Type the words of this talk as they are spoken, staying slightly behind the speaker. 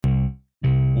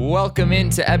Welcome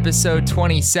into episode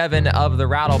 27 of the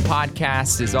Rattle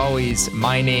Podcast. As always,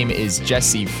 my name is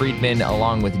Jesse Friedman,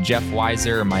 along with Jeff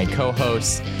Weiser, my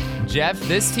co-host. Jeff,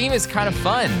 this team is kind of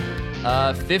fun.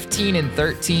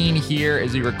 15-13 here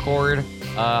as we record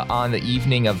on the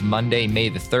evening of Monday, May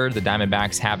the 3rd. The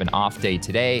Diamondbacks have an off day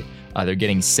today. They're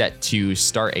getting set to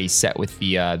start a set with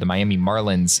the Miami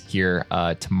Marlins here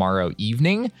tomorrow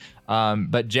evening.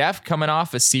 But Jeff, coming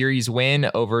off a series win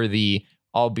over the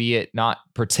albeit not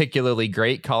particularly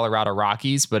great Colorado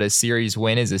Rockies, but a series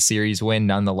win is a series win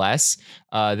nonetheless.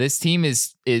 This team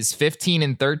is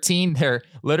 15-13. They're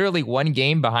literally one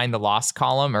game behind the loss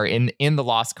column, or in the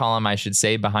loss column, I should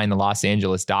say, behind the Los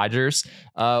Angeles Dodgers,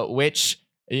 which,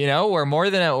 you know, we're more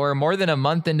than a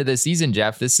month into the season,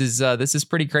 Jeff. This is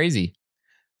pretty crazy.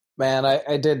 Man,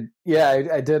 I did.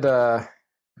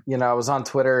 You know, I was on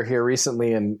Twitter here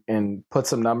recently and put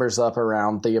some numbers up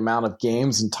around the amount of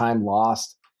games and time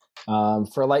lost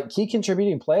for like key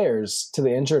contributing players to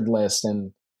the injured list.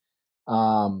 And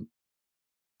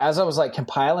as I was like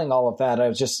compiling all of that,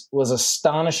 was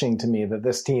astonishing to me that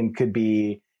this team could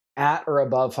be at or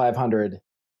above 500.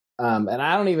 And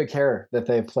I don't even care that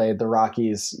they've played the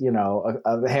Rockies, you know,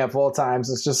 a handful of times.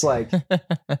 It's just like,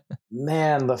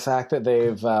 man, the fact that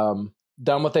they've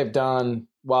done what they've done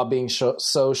while being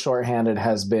so shorthanded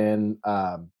has been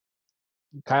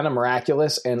kind of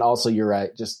miraculous. And also, you're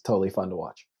right, just totally fun to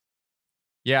watch.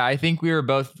 Yeah, I think we were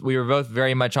both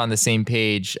very much on the same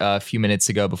page a few minutes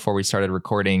ago before we started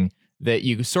recording that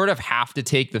you sort of have to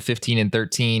take the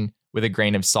 15-13 with a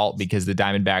grain of salt because the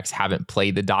Diamondbacks haven't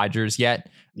played the Dodgers yet,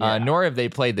 nor have they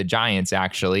played the Giants,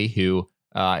 actually, who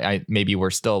maybe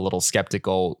we're still a little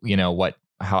skeptical, you know,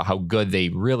 how good they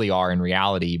really are in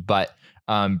reality. But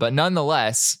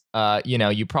nonetheless, you know,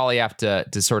 you probably have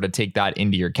to sort of take that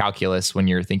into your calculus when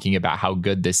you're thinking about how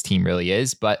good this team really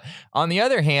is. But on the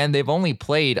other hand, they've only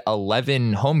played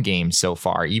 11 home games so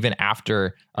far, even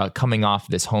after coming off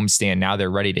this homestand. Now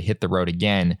they're ready to hit the road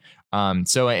again.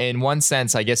 So in one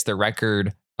sense, I guess the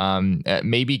record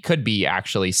maybe could be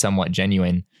actually somewhat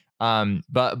genuine.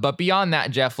 But beyond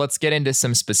that, Jeff, let's get into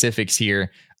some specifics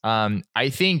here.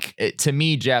 I think to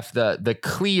me, Jeff, the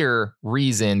clear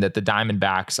reason that the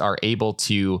Diamondbacks are able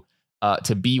to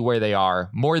be where they are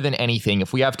more than anything,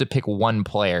 if we have to pick one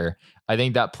player, I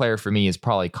think that player for me is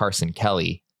probably Carson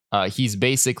Kelly. He's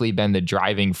basically been the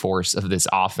driving force of this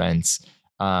offense.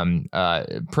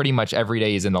 Pretty much every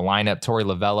day he's in the lineup. Torey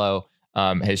Lovullo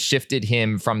has shifted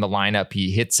him from the lineup.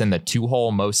 He hits in the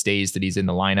 2-hole most days that he's in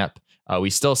the lineup. We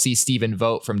still see Stephen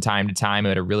Vogt from time to time. He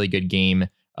had a really good game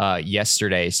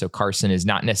yesterday. So Carson is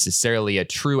not necessarily a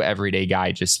true everyday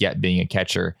guy just yet, being a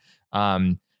catcher.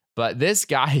 But this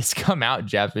guy has come out,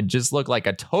 Jeff, and just looked like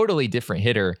a totally different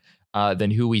hitter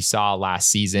than who we saw last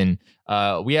season.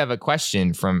 We have a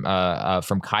question from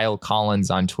Kyle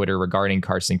Collins on Twitter regarding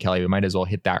Carson Kelly. We might as well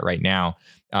hit that right now.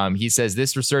 He says,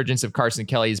 this resurgence of Carson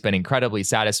Kelly has been incredibly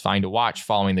satisfying to watch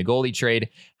following the Goldie trade.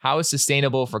 How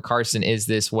sustainable for Carson is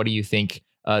this? What do you think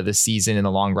the season in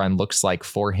the long run looks like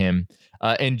for him?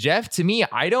 And Jeff, to me,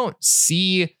 I don't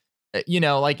see, you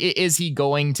know, like, is he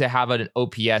going to have an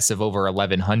OPS of over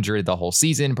 1,100 the whole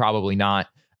season? Probably not.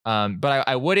 But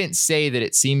I wouldn't say that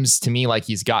it seems to me like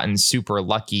he's gotten super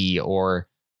lucky or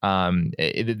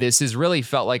this has really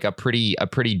felt like a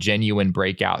pretty genuine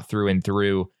breakout through and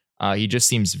through. He just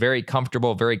seems very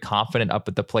comfortable, very confident up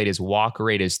at the plate. His walk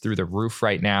rate is through the roof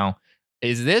right now.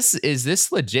 Is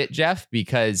this legit, Jeff?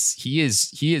 Because he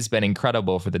has been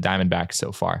incredible for the Diamondbacks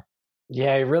so far.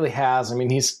 Yeah, he really has. I mean,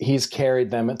 he's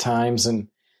carried them at times. And,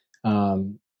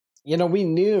 you know, we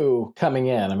knew coming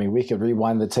in, I mean, we could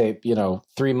rewind the tape, you know,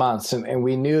 3 months and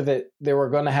we knew that there were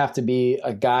going to have to be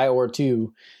a guy or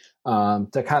two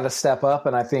to kind of step up.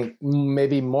 And I think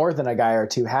maybe more than a guy or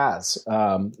two has.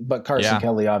 But Carson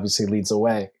Kelly obviously leads the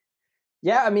way.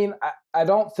 Yeah, I mean, I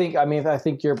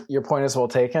think your point is well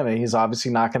taken. And he's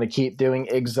obviously not going to keep doing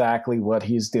exactly what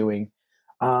he's doing.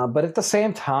 But at the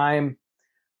same time,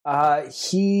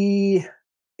 he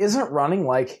isn't running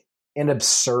like an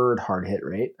absurd hard hit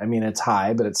rate. I mean, it's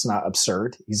high, but it's not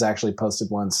absurd. He's actually posted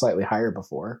one slightly higher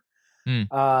before.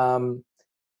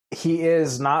 He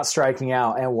is not striking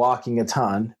out and walking a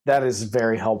ton. That is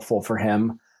very helpful for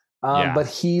him. But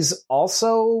he's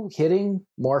also hitting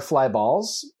more fly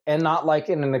balls, and not like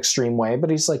in an extreme way, but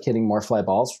he's like hitting more fly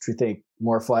balls, which we think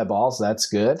more fly balls, that's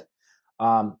good.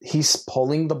 He's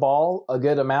pulling the ball a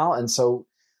good amount. And so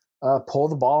pull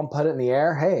the ball and put it in the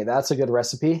air. Hey, that's a good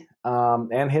recipe.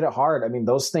 And hit it hard. I mean,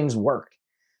 those things work.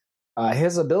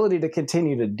 His ability to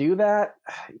continue to do that,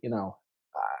 you know,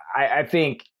 I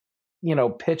think, you know,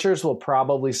 pitchers will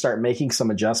probably start making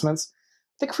some adjustments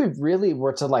think if we really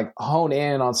were to like hone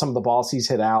in on some of the balls he's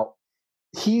hit out,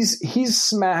 he's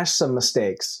smashed some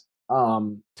mistakes.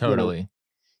 Totally. You know,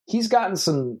 he's gotten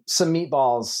some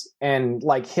meatballs and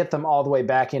like hit them all the way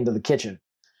back into the kitchen.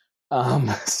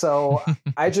 So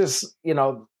I just,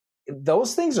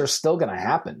 those things are still going to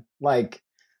happen. Like,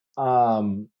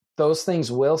 those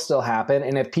things will still happen.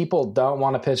 And if people don't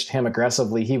want to pitch to him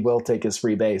aggressively, he will take his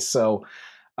free base. So,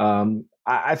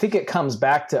 I think it comes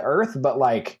back to earth, but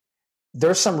like,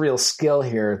 there's some real skill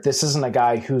here. This isn't a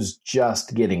guy who's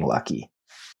just getting lucky.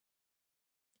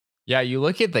 Yeah, you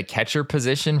look at the catcher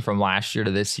position from last year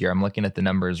to this year. I'm looking at the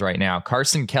numbers right now.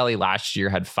 Carson Kelly last year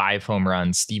had 5 home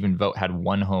runs. Stephen Vogt had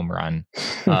 1 home run.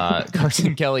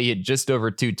 Carson Kelly hit just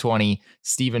over 220.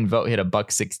 Stephen Vogt hit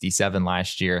 $167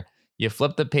 last year. You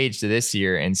flip the page to this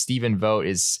year, and Stephen Vogt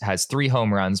has 3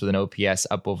 home runs with an OPS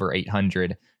up over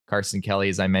 800. Carson Kelly,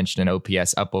 as I mentioned, an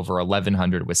OPS up over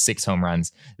 1100 with 6 home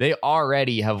runs. They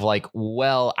already have like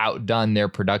well outdone their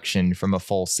production from a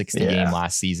full 60 game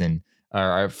last season,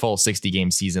 or a full 60 game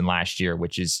season last year,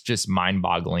 which is just mind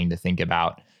boggling to think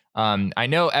about. I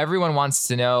know everyone wants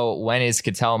to know, when is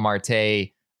Ketel Marte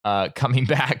coming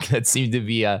back? That seemed to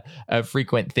be a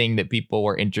frequent thing that people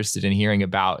were interested in hearing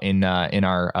about in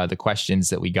our the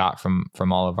questions that we got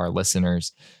from all of our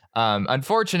listeners.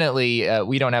 Unfortunately,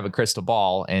 we don't have a crystal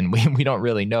ball, and we don't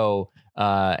really know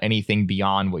anything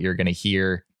beyond what you're going to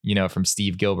hear, from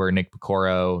Steve Gilbert, Nick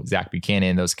Piecoro, Zach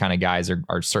Buchanan. Those kind of guys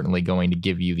are certainly going to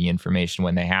give you the information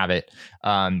when they have it.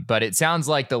 But it sounds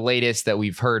like the latest that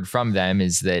we've heard from them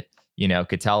is that,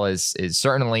 Ketel is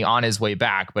certainly on his way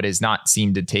back, but has not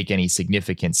seemed to take any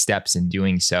significant steps in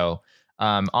doing so.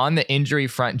 On the injury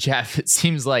front, Jeff, it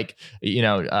seems like,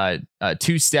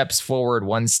 2 steps forward,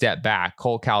 1 step back.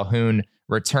 Cole Calhoun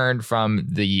returned from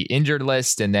the injured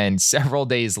list, and then several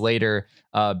days later,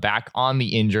 back on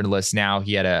the injured list. Now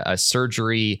he had a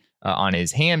surgery on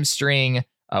his hamstring,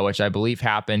 which I believe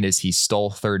happened as he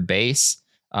stole third base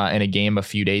in a game a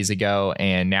few days ago.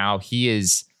 And now he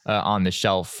is on the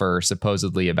shelf for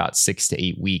supposedly about 6 to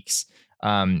 8 weeks.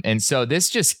 And so this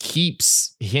just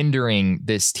keeps hindering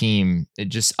this team,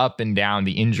 just up and down.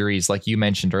 The injuries, like you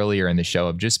mentioned earlier in the show,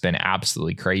 have just been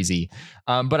absolutely crazy.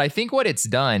 But I think what it's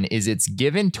done is it's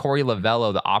given Torey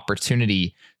Lovullo the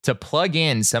opportunity to plug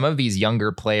in some of these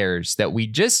younger players that we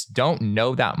just don't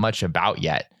know that much about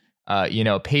yet.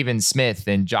 Pavin Smith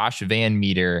and Josh Van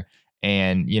Meter,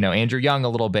 and, Andrew Young a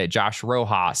little bit, Josh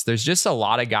Rojas. There's just a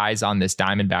lot of guys on this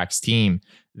Diamondbacks team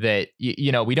that,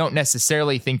 we don't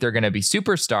necessarily think they're going to be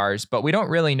superstars, but we don't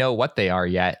really know what they are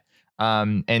yet.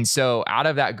 And so out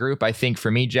of that group, I think for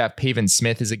me, Jeff, Pavin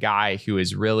Smith is a guy who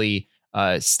has really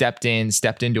stepped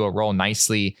into a role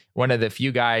nicely. One of the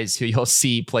few guys who you'll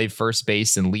see play first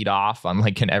base and lead off on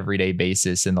like an everyday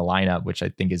basis in the lineup, which I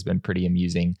think has been pretty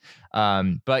amusing.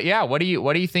 But yeah, what do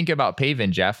you think about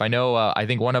Pavin, Jeff? I know, I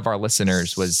think one of our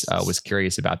listeners was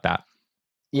curious about that.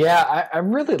 Yeah, I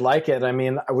really like it. I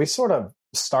mean, we sort of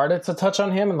started to touch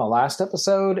on him in the last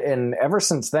episode, and ever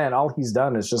since then, all he's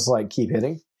done is just like keep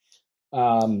hitting.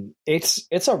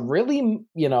 It's a really,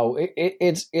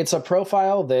 it's a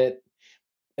profile that,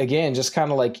 again, just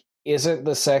kind of like isn't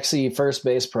the sexy first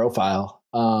base profile.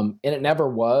 And it never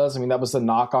was. I mean, that was the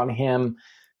knock on him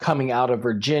coming out of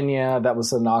Virginia. That was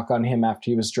the knock on him after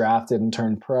he was drafted and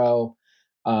turned pro.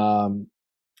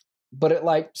 But it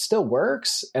like still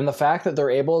works. And the fact that they're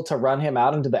able to run him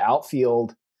out into the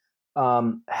outfield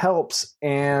helps.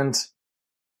 And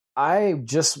I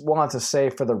just want to say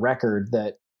for the record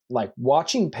that like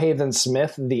watching Pavin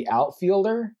Smith, the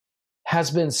outfielder,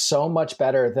 has been so much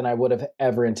better than I would have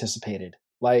ever anticipated.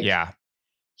 Like, yeah,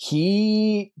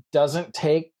 he doesn't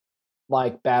take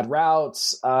like bad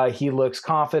routes. He looks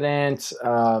confident.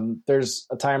 There's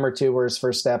a time or two where his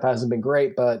first step hasn't been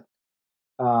great, but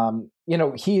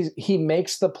he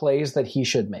makes the plays that he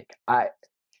should make.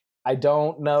 I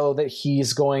don't know that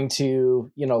he's going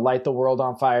to, light the world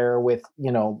on fire with,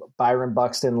 Byron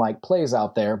Buxton like plays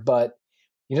out there, but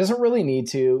he doesn't really need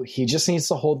to. He just needs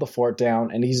to hold the fort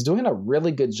down, and he's doing a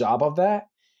really good job of that.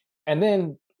 And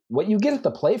then what you get at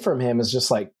the plate from him is just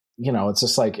like, it's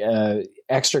just like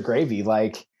extra gravy.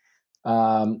 Like,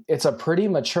 it's a pretty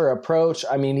mature approach.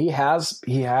 I mean, he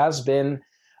has been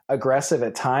aggressive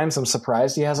at times. I'm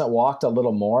surprised he hasn't walked a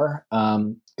little more,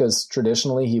 because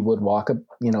traditionally he would walk a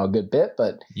good bit,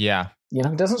 but yeah, he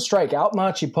doesn't strike out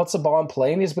much. He puts the ball in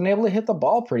play, and he's been able to hit the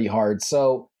ball pretty hard.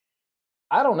 So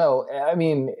I don't know. I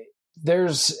mean,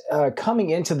 there's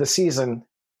coming into the season,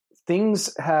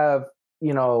 things have,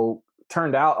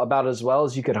 turned out about as well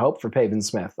as you could hope for Pavin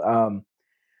Smith.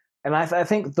 And I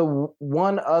think the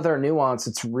one other nuance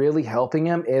that's really helping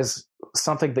him is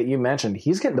something that you mentioned.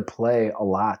 He's getting to play a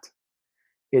lot.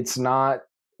 It's not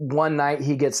one night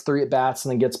he gets 3 at-bats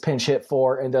and then gets pinch hit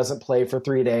for and doesn't play for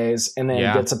 3 days and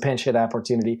then gets a pinch hit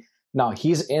opportunity. No,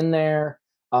 he's in there.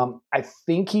 I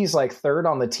think he's like 3rd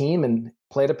on the team in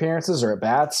plate appearances or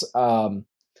at-bats.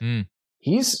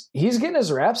 He's getting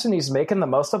his reps and he's making the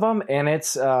most of them. And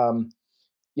it's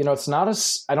it's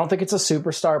not I don't think it's a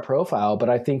superstar profile, but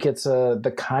I think it's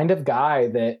the kind of guy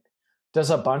that does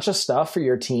a bunch of stuff for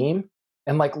your team.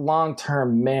 And like long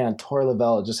term, man, Torey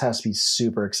Lovullo just has to be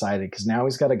super excited because now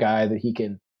he's got a guy that he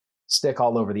can stick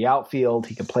all over the outfield.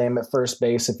 He can play him at first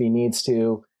base if he needs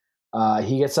to.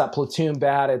 He gets that platoon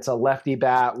bat. It's a lefty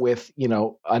bat with,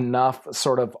 enough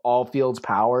sort of all fields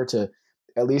power to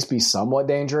at least be somewhat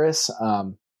dangerous.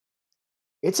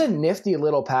 It's a nifty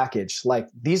little package. Like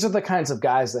these are the kinds of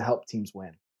guys that help teams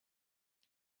win.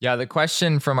 Yeah, the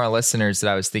question from our listeners that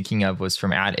I was thinking of was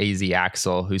from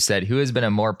 @AZAxel, who said, who has been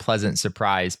a more pleasant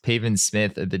surprise, Pavin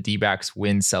Smith at the D-backs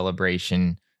win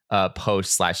celebration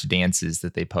post/dances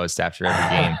that they post after every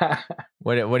game?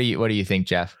 What do you think,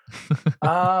 Jeff?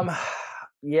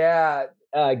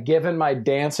 Given my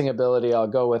dancing ability, I'll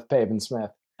go with Pavin Smith.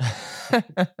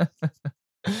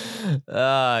 It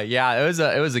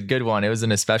was a good one. It was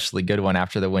an especially good one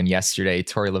after the win yesterday.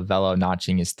 Torey Lovullo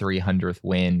notching his 300th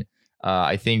win.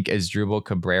 I think Asdrubal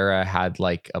Cabrera had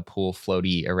like a pool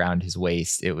floaty around his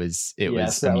waist. It was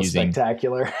amusing. Was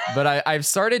spectacular. But I've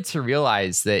started to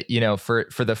realize that,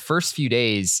 for the first few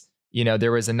days,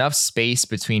 there was enough space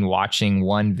between watching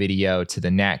one video to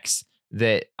the next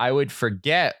that I would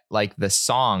forget like the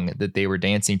song that they were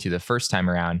dancing to the first time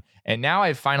around. And now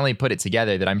I've finally put it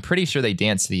together that I'm pretty sure they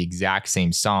dance to the exact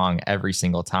same song every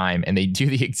single time, and they do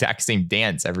the exact same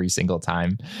dance every single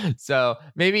time. So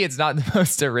maybe it's not the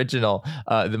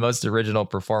most original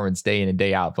performance day in and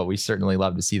day out, but we certainly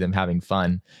love to see them having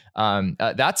fun.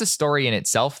 That's a story in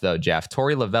itself, though, Jeff.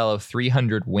 Torey Lovullo,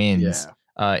 300 wins.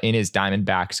 In his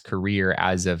Diamondbacks career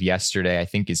as of yesterday. I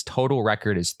think his total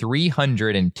record is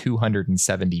 300 and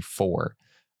 274,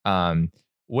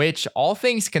 which all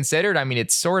things considered, I mean,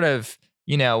 it's sort of,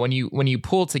 when you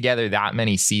pull together that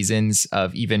many seasons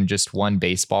of even just one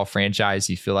baseball franchise,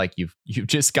 you feel like you've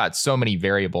just got so many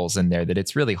variables in there that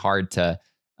it's really hard to,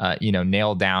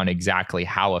 nail down exactly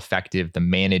how effective the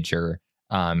manager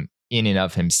in and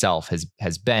of himself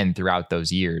has been throughout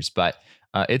those years. But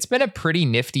it's been a pretty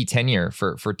nifty tenure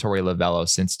for Torey Lovullo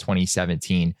since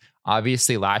 2017.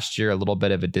 Obviously, last year, a little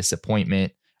bit of a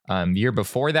disappointment. The year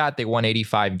before that, they won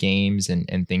 85 games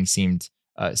and things seemed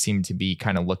to be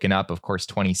kind of looking up. Of course,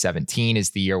 2017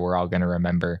 is the year we're all going to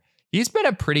remember. He's been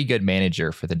a pretty good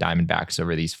manager for the Diamondbacks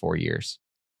over these 4 years.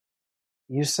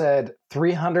 You said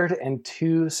 300 and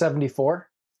 274?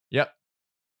 Yep.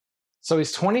 So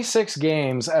he's 26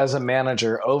 games as a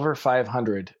manager over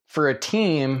 500 for a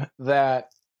team that,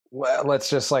 well, let's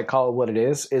just like call it what it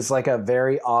is like a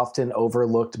very often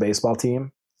overlooked baseball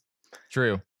team.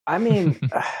 True. I mean,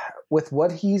 with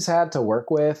what he's had to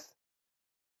work with,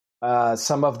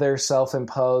 some of their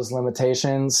self-imposed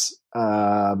limitations,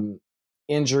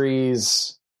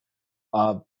 injuries,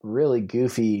 really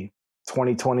goofy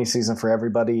 2020 season for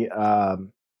everybody.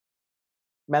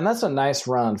 Man, that's a nice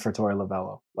run for Torey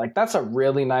Lovullo. Like, that's a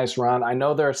really nice run. I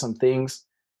know there are some things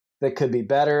that could be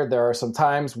better. There are some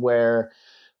times where,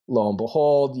 lo and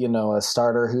behold, a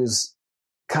starter who's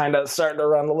kind of starting to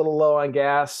run a little low on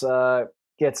gas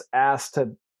gets asked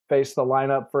to face the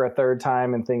lineup for a third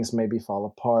time and things maybe fall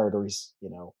apart, or he's,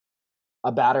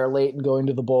 a batter late and going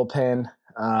to the bullpen.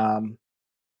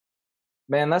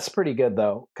 Man, that's pretty good,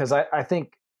 though, because I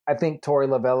think Torey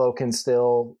Lovullo can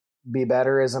still be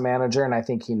better as a manager, and I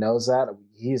think he knows that.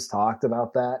 He's talked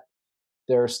about that.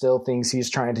 There are still things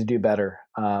he's trying to do better.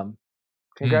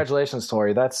 Congratulations,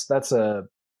 Torey. That's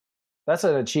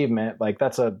an achievement. Like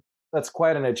that's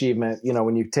quite an achievement,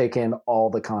 when you take in all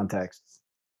the context.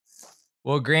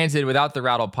 Well, granted, without the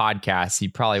Rattle podcast, he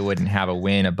probably wouldn't have a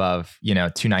win above,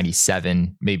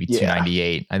 297, maybe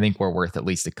 298. I think we're worth at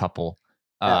least a couple.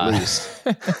 At least.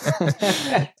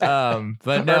 But no,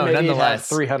 nonetheless.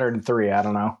 303, I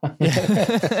don't know.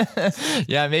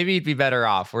 Yeah, maybe he'd be better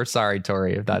off. We're sorry,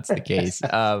 Torey, if that's the case.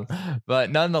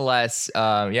 But nonetheless,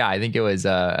 I think it was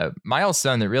a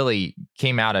milestone that really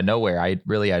came out of nowhere. I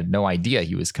really had no idea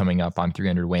he was coming up on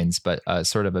 300 wins, but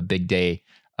sort of a big day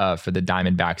for the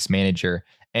Diamondbacks manager.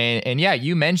 And yeah,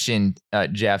 you mentioned,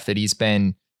 Jeff, that he's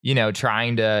been,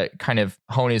 trying to kind of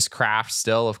hone his craft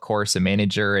still. Of course, a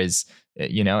manager is,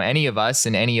 any of us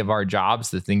in any of our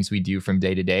jobs, the things we do from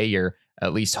day to day, you're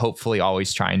at least hopefully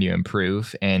always trying to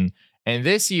improve. And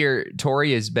this year,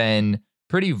 Torey has been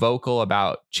pretty vocal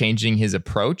about changing his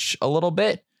approach a little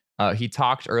bit. He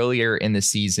talked earlier in the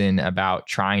season about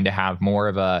trying to have more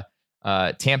of a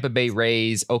Tampa Bay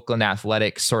Rays, Oakland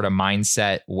Athletics sort of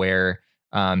mindset where,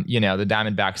 the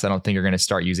Diamondbacks, I don't think are going to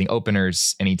start using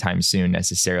openers anytime soon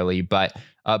necessarily, but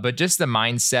just the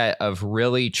mindset of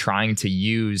really trying to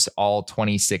use all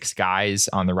 26 guys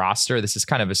on the roster. This is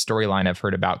kind of a storyline I've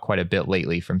heard about quite a bit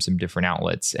lately from some different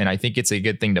outlets. And I think it's a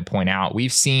good thing to point out.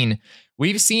 We've seen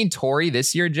Torey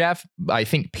this year, Jeff, I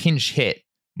think pinch hit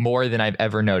more than I've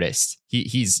ever noticed.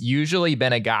 He's usually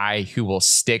been a guy who will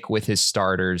stick with his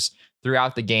starters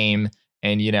throughout the game.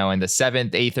 And, in the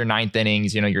 7th, 8th, or 9th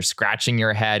innings, you're scratching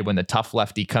your head when the tough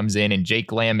lefty comes in and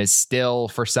Jake Lamb is still,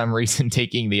 for some reason,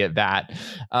 taking the at bat.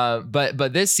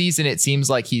 But this season, it seems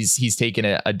like he's taken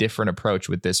a different approach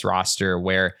with this roster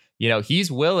where,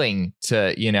 he's willing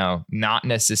to, not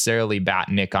necessarily bat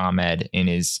Nick Ahmed in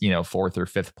his, 4th or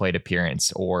 5th plate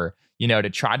appearance, or, to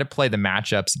try to play the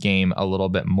matchups game a little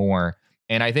bit more.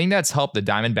 And I think that's helped the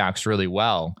Diamondbacks really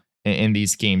well in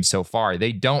these games so far.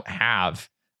 They don't have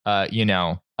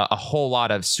a whole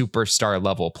lot of superstar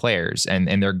level players,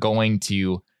 and they're going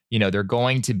to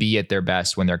be at their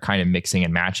best when they're kind of mixing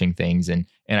and matching things. And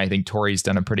I think Torey's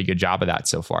done a pretty good job of that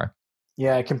so far.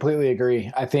 Yeah, I completely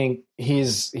agree. I think he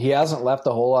hasn't left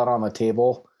a whole lot on the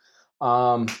table,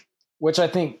 which I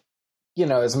think,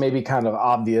 is maybe kind of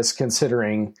obvious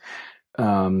considering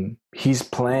he's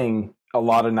playing a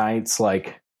lot of nights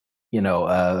like,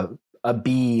 a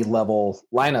B level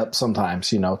lineup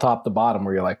sometimes, top to bottom,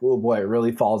 where you're like, oh boy, it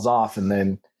really falls off. And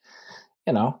then,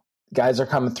 guys are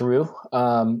coming through,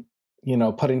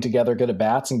 putting together good at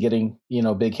bats and getting,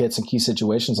 big hits in key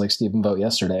situations like Stephen Vogt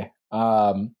yesterday.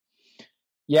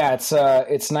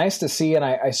 It's nice to see. And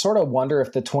I sort of wonder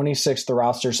if the 26th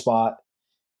roster spot,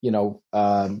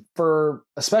 for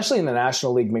especially in the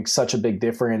National League makes such a big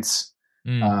difference.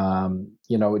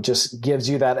 It just gives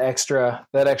you that extra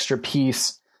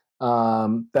piece,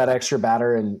 that extra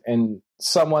batter and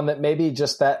someone that maybe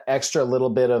just that extra little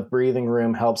bit of breathing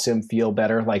room helps him feel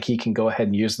better. Like he can go ahead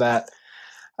and use that.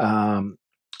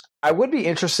 I would be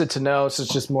interested to know, so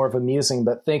it's just more of a musing,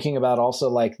 but thinking about also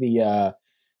like the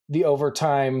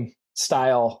overtime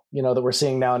style, that we're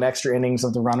seeing now in extra innings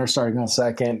of the runner starting on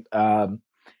second,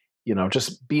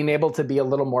 just being able to be a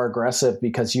little more aggressive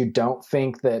because you don't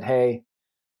think that, hey,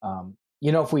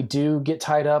 if we do get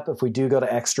tied up, if we do go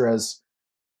to extras,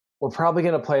 we're probably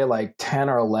going to play like 10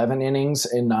 or 11 innings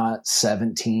and not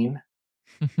 17.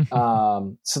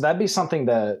 So that'd be something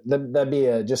that'd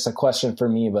be just a question for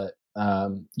me, but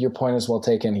your point is well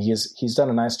taken. He's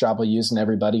done a nice job of using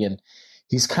everybody, and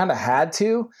he's kind of had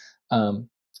to.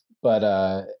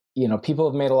 But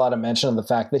people have made a lot of mention of the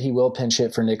fact that he will pinch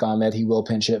hit for Nick Ahmed. He will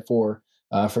pinch hit for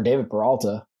David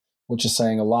Peralta, which is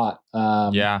saying a lot.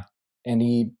 And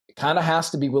he kind of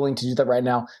has to be willing to do that right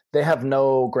now. They have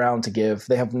no ground to give.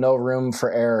 They have no room for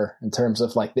error in terms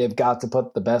of like, they've got to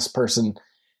put the best person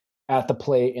at the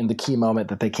plate in the key moment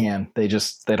that they can. They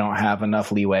don't have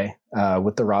enough leeway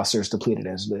with the rosters depleted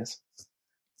as it is.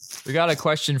 We got a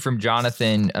question from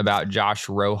Jonathan about Josh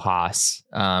Rojas.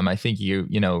 I think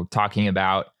talking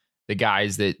about the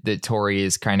guys that Torey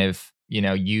is kind of,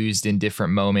 used in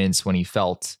different moments when he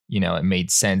felt, it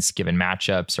made sense given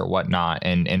matchups or whatnot.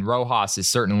 And Rojas is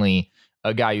certainly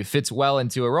a guy who fits well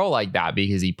into a role like that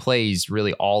because he plays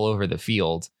really all over the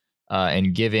field.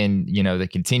 And given, the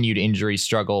continued injury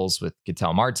struggles with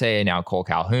Ketel Marte and now Cole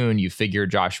Calhoun, you figure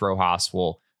Josh Rojas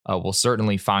will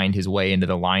certainly find his way into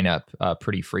the lineup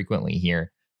pretty frequently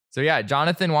here. So yeah,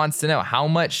 Jonathan wants to know, how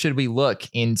much should we look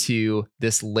into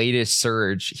this latest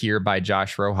surge here by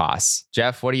Josh Rojas?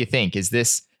 Jeff, what do you think? Is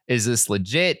this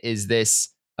legit? Is this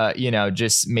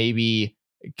just maybe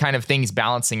kind of things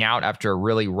balancing out after a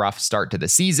really rough start to the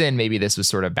season? Maybe this was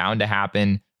sort of bound to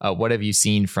happen. What have you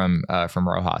seen from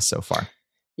Rojas so far?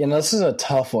 This is a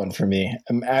tough one for me.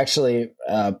 I'm actually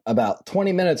about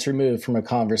 20 minutes removed from a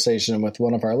conversation with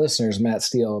one of our listeners, Matt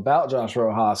Steele, about Josh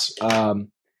Rojas.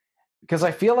 Because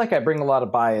I feel like I bring a lot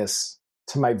of bias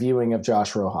to my viewing of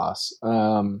Josh Rojas.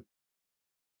 I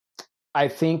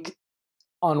think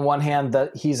on one hand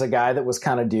that he's a guy that was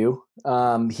kind of due.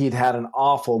 He'd had an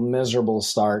awful, miserable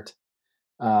start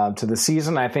to the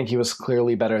season. I think he was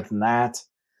clearly better than that.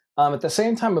 At the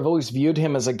same time, I've always viewed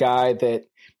him as a guy that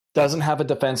doesn't have a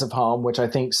defensive home, which I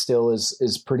think still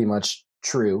is pretty much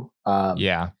true.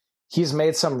 He's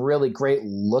made some really great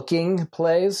looking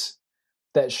plays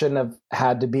that shouldn't have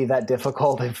had to be that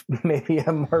difficult if maybe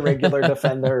a more regular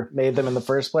defender made them in the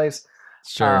first place.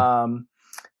 Sure.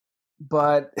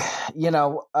 But,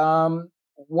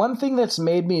 one thing that's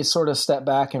made me sort of step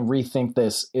back and rethink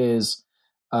this is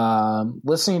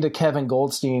listening to Kevin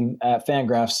Goldstein at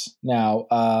Fangraphs now,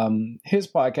 his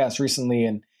podcast recently,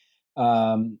 and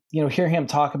hear him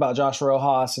talk about Josh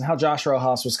Rojas and how Josh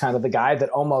Rojas was kind of the guy that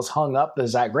almost hung up the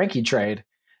Zach Greinke trade.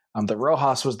 That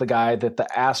Rojas was the guy that the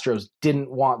Astros didn't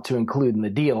want to include in the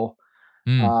deal.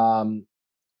 And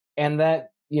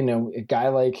that, a guy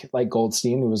like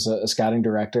Goldstein, who was a scouting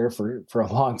director for a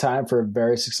long time for a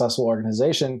very successful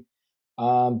organization,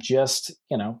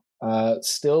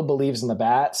 still believes in the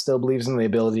bat, still believes in the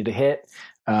ability to hit,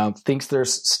 thinks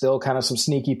there's still kind of some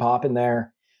sneaky pop in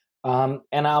there. And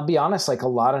I'll be honest, like a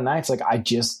lot of nights, like I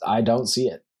don't see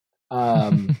it.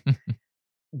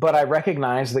 But I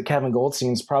recognize that Kevin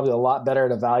Goldstein's probably a lot better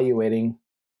at evaluating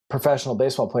professional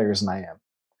baseball players than I am.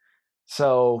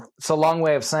 So it's a long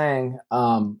way of saying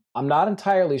I'm not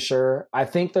entirely sure. I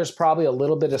think there's probably a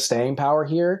little bit of staying power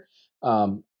here.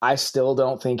 I still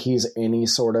don't think he's any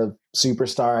sort of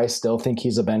superstar. I still think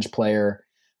he's a bench player.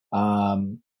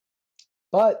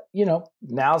 But,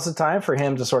 now's the time for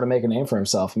him to sort of make a name for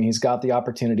himself. I mean, he's got the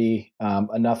opportunity.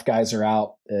 Enough guys are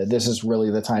out. This is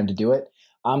really the time to do it.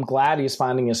 I'm glad he's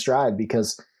finding his stride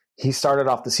because he started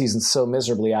off the season so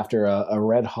miserably after a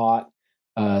red hot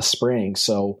spring.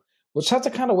 So we'll just have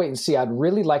to kind of wait and see. I'd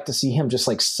really like to see him just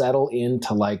like settle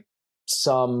into like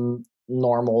some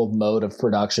normal mode of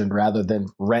production rather than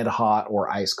red hot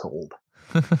or ice cold.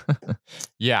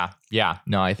 Yeah.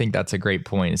 No, I think that's a great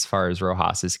point as far as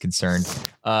Rojas is concerned.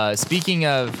 Speaking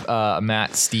of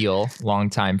Matt Steele,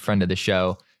 longtime friend of the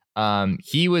show,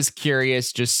 he was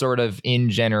curious, just sort of in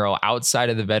general, outside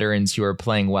of the veterans who are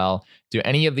playing well, do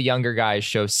any of the younger guys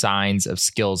show signs of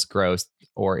skills growth,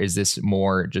 or is this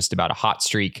more just about a hot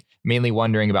streak? Mainly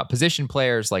wondering about position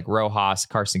players like Rojas,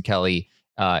 Carson Kelly,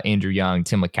 Andrew Young,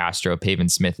 Tim LeCastro, Pavin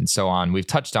Smith, and so on. We've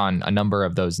touched on a number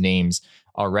of those names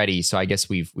already, so I guess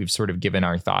we've sort of given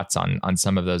our thoughts on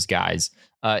some of those guys.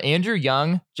 Andrew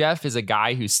Young, Jeff, is a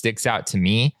guy who sticks out to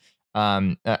me.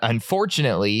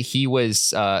 Unfortunately, he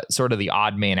was sort of the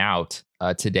odd man out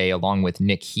today, along with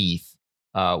Nick Heath,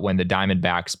 when the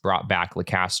Diamondbacks brought back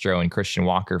LeCastro and Christian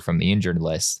Walker from the injured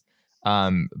list.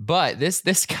 But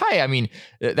this guy, I mean,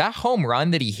 that home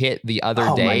run that he hit the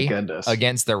other day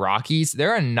against the Rockies,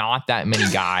 there are not that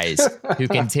many guys who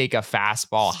can take a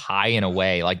fastball high and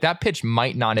away. Like that pitch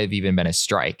might not have even been a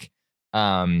strike.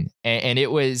 And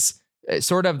it was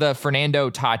sort of the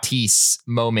Fernando Tatis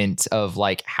moment of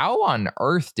like, how on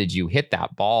earth did you hit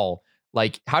that ball?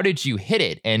 Like, how did you hit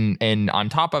it? And on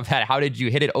top of that, how did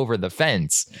you hit it over the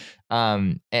fence?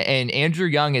 And Andrew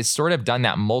Young has sort of done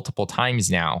that multiple times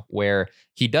now, where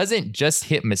he doesn't just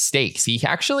hit mistakes. He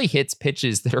actually hits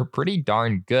pitches that are pretty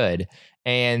darn good.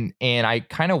 And I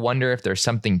kind of wonder if there's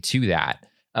something to that.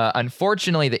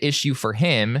 Unfortunately, the issue for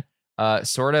him,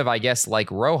 sort of, I guess,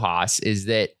 like Rojas, is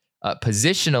that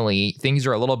positionally, things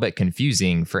are a little bit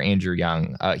confusing for Andrew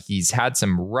Young. He's had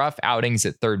some rough outings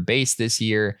at third base this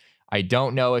year. I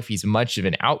don't know if he's much of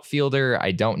an outfielder.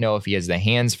 I don't know if he has the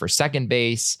hands for second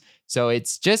base. So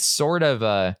it's just sort of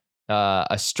a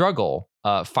struggle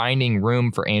finding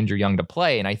room for Andrew Young to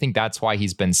play. And I think that's why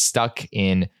he's been stuck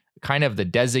in kind of the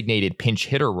designated pinch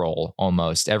hitter role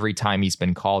almost every time he's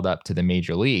been called up to the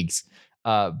major leagues.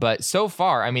 But so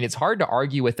far, I mean, it's hard to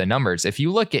argue with the numbers. If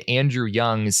you look at Andrew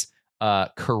Young's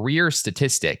career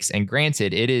statistics, and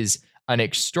granted, it is an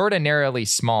extraordinarily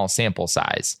small sample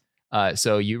size.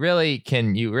 So you really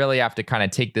have to kind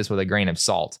of take this with a grain of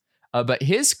salt. But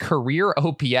his career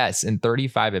OPS in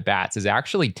 35 at bats is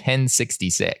actually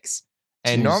 1066.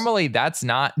 And normally that's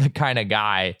not the kind of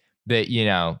guy that,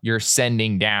 you're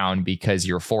sending down because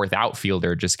your fourth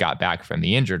outfielder just got back from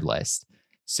the injured list.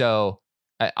 So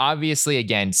obviously,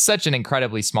 again, such an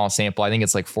incredibly small sample. I think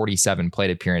it's like 47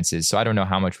 plate appearances. So I don't know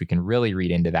how much we can really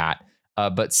read into that.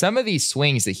 But some of these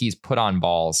swings that he's put on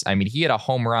balls, I mean, he had a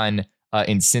home run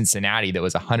in Cincinnati that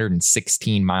was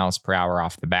 116 miles per hour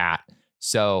off the bat.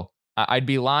 So I'd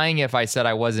be lying if I said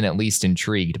I wasn't at least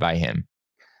intrigued by him.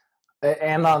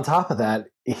 And on top of that,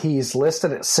 he's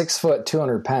listed at 6 foot,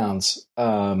 200 pounds.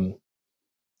 I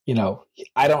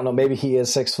don't know, maybe he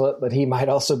is 6 foot, but he might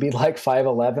also be like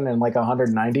 5'11" and like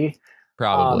 190.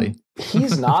 Probably.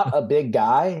 He's not a big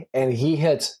guy, and he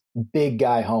hits big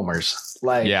guy homers.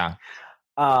 Like, yeah.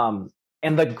 And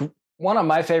one of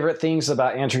my favorite things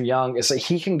about Andrew Young is that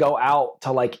he can go out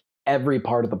to like every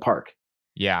part of the park.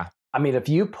 Yeah. I mean, if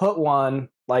you put one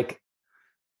like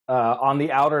on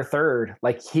the outer third,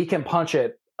 like he can punch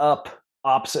it up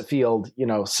opposite field,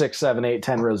 6, 7, 8,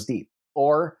 10 rows deep.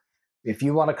 Or if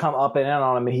you want to come up and in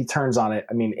on him and he turns on it,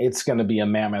 I mean, it's going to be a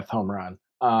mammoth home run.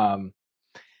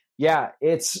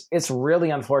 It's really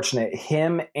unfortunate.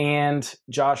 Him and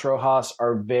Josh Rojas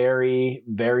are very,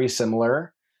 very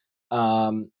similar.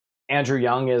 Andrew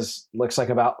Young looks like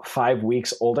about 5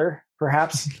 weeks older,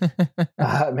 perhaps,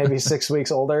 maybe 6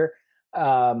 weeks older.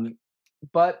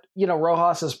 But,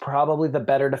 Rojas is probably the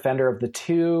better defender of the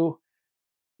two.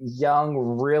 Young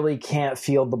really can't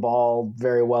field the ball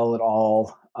very well at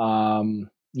all.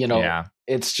 Yeah.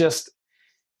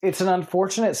 It's an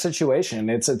unfortunate situation.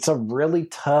 It's a really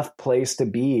tough place to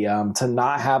be, to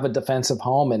not have a defensive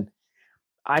home. And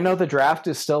I know the draft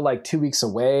is still like 2 weeks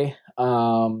away.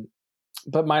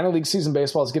 But minor league season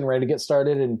baseball is getting ready to get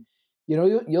started. And,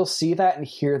 you'll see that and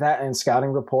hear that in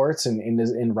scouting reports and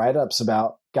in write-ups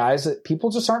about guys that people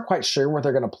just aren't quite sure where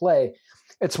they're going to play.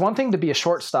 It's one thing to be a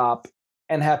shortstop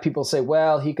and have people say,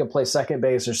 well, he could play second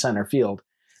base or center field.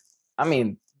 I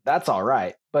mean, that's all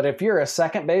right. But if you're a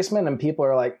second baseman and people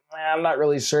are like, I'm not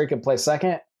really sure he can play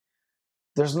second,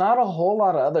 there's not a whole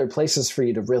lot of other places for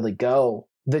you to really go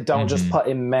that don't just put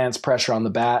immense pressure on the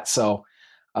bat. So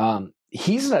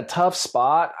he's in a tough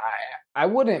spot. I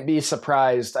wouldn't be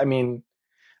surprised. I mean,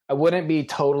 I wouldn't be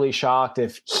totally shocked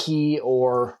if he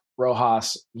or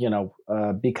Rojas,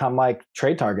 become like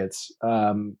trade targets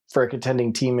for a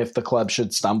contending team if the club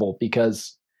should stumble,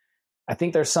 because I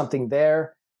think there's something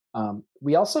there.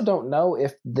 We also don't know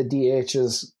if the DH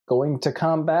is going to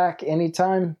come back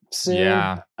anytime soon.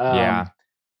 Yeah.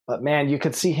 But man, you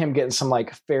could see him getting some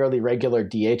like fairly regular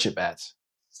DH at bats.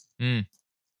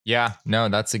 Yeah, no,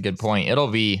 that's a good point. It'll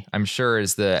be, I'm sure,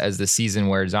 as the season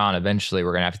wears on, eventually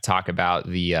we're gonna have to talk about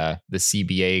the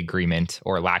CBA agreement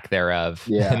or lack thereof,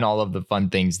 and all of the fun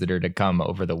things that are to come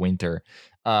over the winter.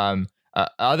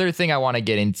 Other thing I want to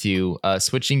get into,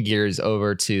 switching gears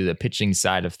over to the pitching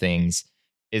side of things,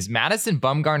 is Madison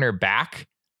Bumgarner back?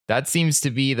 That seems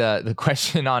to be the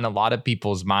question on a lot of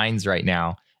people's minds right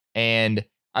now, and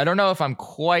I don't know if I'm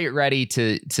quite ready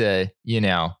to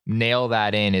nail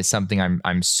that in as something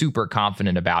I'm super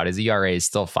confident about. His ERA is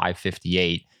still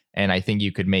 5.58, and I think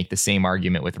you could make the same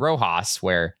argument with Rojas,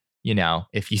 where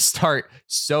if you start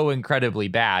so incredibly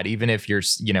bad, even if you're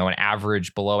an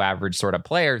average, below average sort of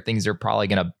player, things are probably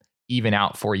going to even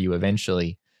out for you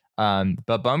eventually.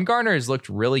 But Bumgarner has looked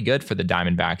really good for the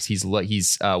Diamondbacks. He's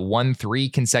won 3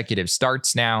 consecutive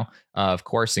starts now, of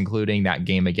course, including that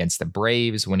game against the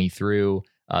Braves when he threw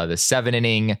the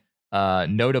 7-inning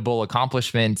notable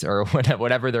accomplishment, or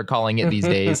whatever they're calling it these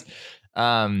days.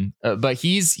 But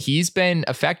he's been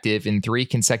effective in 3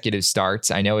 consecutive starts.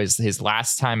 I know his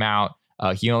last time out,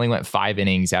 he only went 5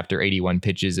 innings after 81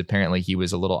 pitches. Apparently he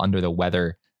was a little under the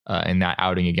weather in that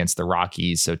outing against the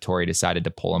Rockies, so Torey decided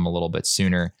to pull him a little bit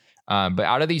sooner. But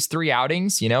out of these 3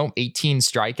 outings, 18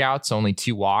 strikeouts, only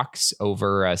 2 walks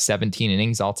over 17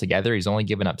 innings altogether. He's only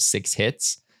given up 6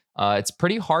 hits. It's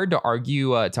pretty hard to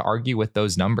argue with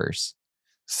those numbers.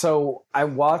 So I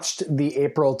watched the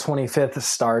April 25th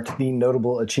start, the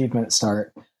notable achievement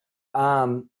start,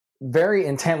 very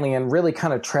intently, and really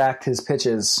kind of tracked his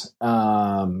pitches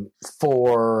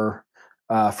for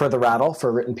the Rattle, for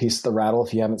a written piece of the Rattle.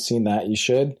 If you haven't seen that, you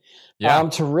should. Yeah.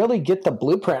 To really get the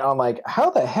blueprint on like,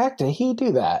 how the heck did he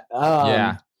do that?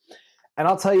 And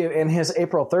I'll tell you, in his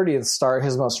April 30th start,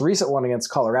 his most recent one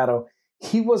against Colorado,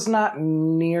 he was not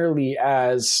nearly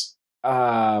as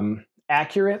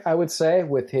accurate, I would say,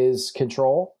 with his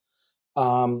control.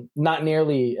 Not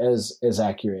nearly as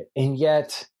accurate. And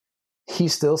yet he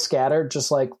still scattered just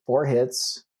like 4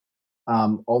 hits,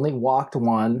 only walked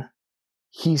 1.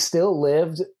 He still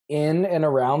lived in and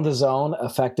around the zone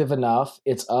effective enough.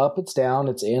 It's up, it's down,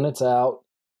 it's in, it's out.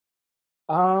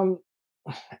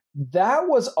 That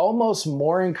was almost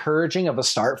more encouraging of a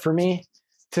start for me,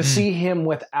 to see him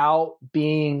without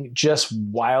being just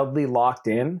wildly locked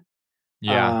in.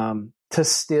 To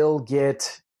still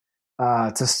get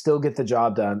the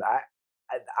job done.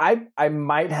 I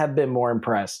might have been more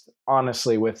impressed,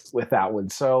 honestly, with that one.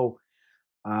 So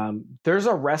there's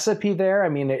a recipe there. I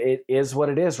mean, it is what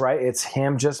it is, right? It's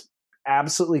him just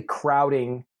absolutely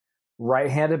crowding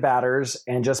right-handed batters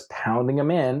and just pounding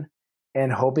them in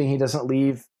and hoping he doesn't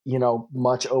leave,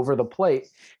 much over the plate.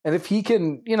 And if he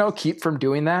can, keep from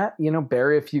doing that,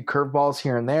 bury a few curveballs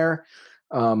here and there,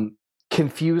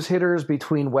 confuse hitters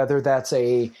between whether that's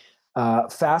a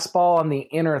fastball on the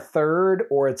inner third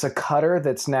or it's a cutter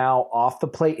that's now off the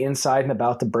plate inside and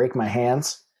about to break my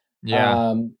hands.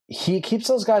 He keeps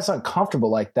those guys uncomfortable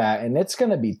like that, and it's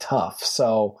going to be tough.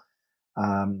 So,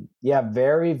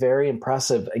 very, very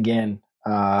impressive. Again,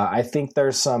 I think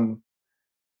there's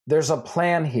a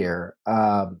plan here.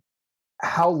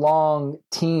 How long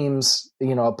teams,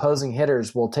 opposing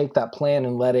hitters will take that plan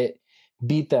and let it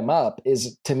beat them up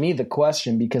is, to me, the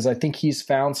question, because I think he's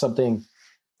found something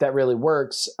that really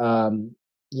works. In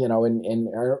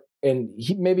and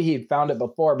maybe he found it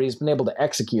before, but he's been able to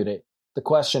execute it. The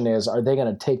question is, are they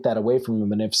going to take that away from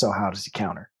him? And if so, how does he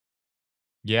counter?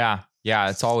 Yeah.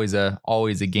 It's always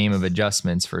a game of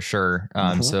adjustments for sure.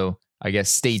 So I guess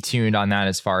stay tuned on that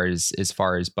as far as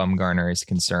Bumgarner is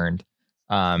concerned.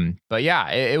 But yeah,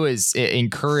 it was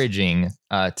encouraging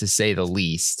to say the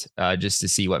least, just to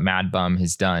see what Mad Bum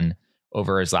has done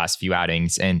over his last few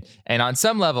outings. And on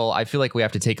some level, I feel like we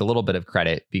have to take a little bit of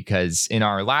credit, because in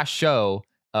our last show,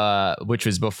 which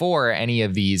was before any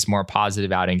of these more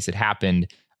positive outings had happened,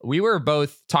 we were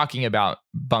both talking about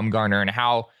Bumgarner and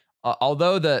how,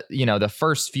 although the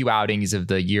first few outings of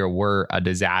the year were a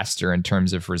disaster in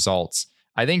terms of results,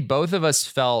 I think both of us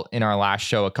felt in our last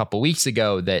show a couple weeks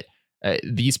ago that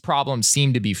these problems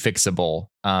seem to be fixable,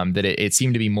 that it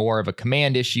seemed to be more of a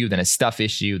command issue than a stuff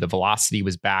issue. The velocity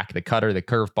was back, the cutter, the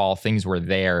curveball, things were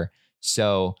there.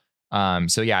 So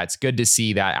yeah, it's good to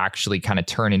see that actually kind of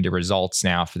turn into results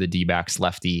now for the D-backs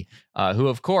lefty, who,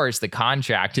 of course, the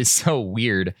contract is so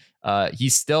weird.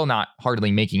 He's still not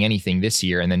hardly making anything this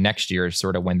year. And then next year is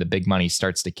sort of when the big money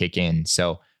starts to kick in.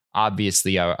 So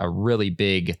obviously a really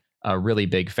big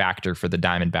factor for the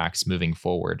Diamondbacks moving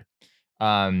forward.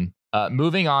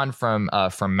 Moving on from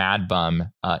Mad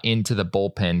Bum into the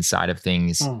bullpen side of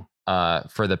things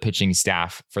for the pitching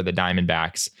staff for the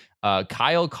Diamondbacks.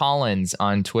 Kyle Collins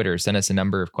on Twitter sent us a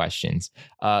number of questions.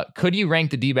 Could you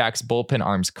rank the D-backs bullpen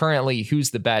arms currently? Who's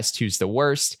the best? Who's the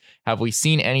worst? Have we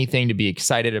seen anything to be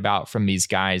excited about from these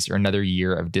guys, or another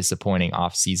year of disappointing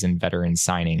offseason veteran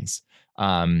signings?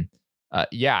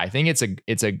 Yeah, I think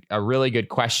it's a really good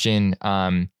question.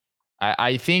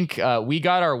 I think we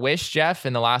got our wish, Jeff,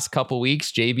 in the last couple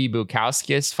weeks. JB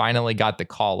Bukauskas finally got the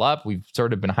call up. We've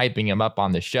sort of been hyping him up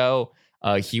on the show.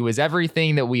 He was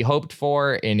everything that we hoped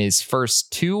for in his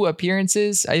first 2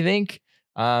 appearances, I think.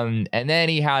 And then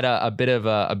he had a bit of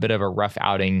a rough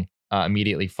outing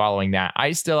immediately following that.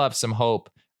 I still have some hope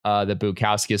that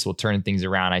Bukauskas will turn things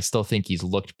around. I still think he's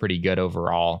looked pretty good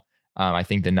overall. I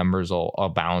think the numbers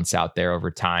will balance out there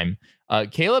over time.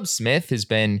 Caleb Smith has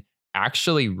been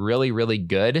actually really, really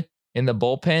good in the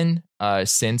bullpen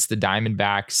since the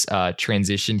Diamondbacks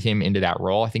transitioned him into that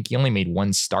role. I think he only made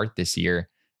 1 start this year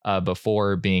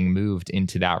before being moved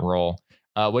into that role,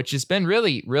 which has been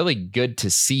really, really good to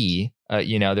see.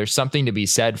 There's something to be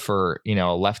said for,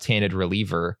 a left-handed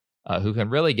reliever who can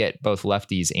really get both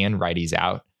lefties and righties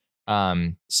out.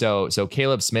 So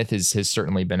Caleb Smith has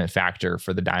certainly been a factor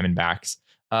for the Diamondbacks.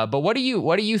 But what do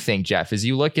you think, Jeff, as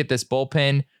you look at this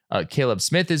bullpen? Caleb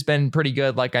Smith has been pretty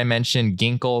good. Like I mentioned,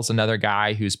 Ginkel's another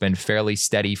guy who's been fairly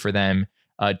steady for them.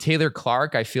 Taylor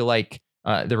Clark, I feel like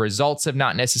the results have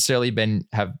not necessarily been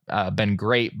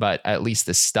great, but at least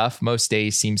the stuff most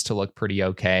days seems to look pretty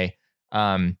okay.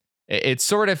 It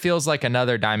sort of feels like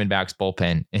another Diamondbacks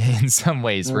bullpen in some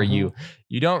ways, where you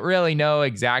don't really know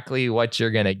exactly what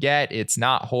you're going to get. It's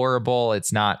not horrible.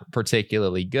 It's not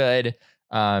particularly good.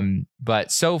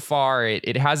 But so far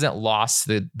it hasn't lost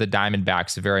the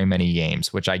Diamondbacks very many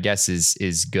games, which I guess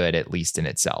is good, at least in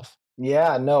itself.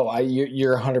 Yeah, no,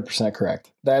 you're 100%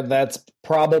 correct. That's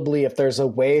probably, if there's a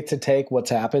way to take what's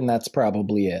happened, that's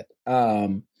probably it.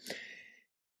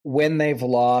 When they've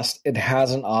lost, it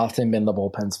hasn't often been the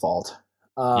bullpen's fault.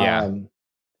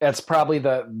 It's probably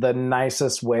the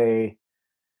nicest way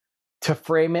to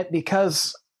frame it,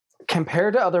 because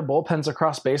compared to other bullpens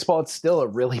across baseball, it's still a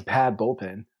really bad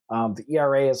bullpen. The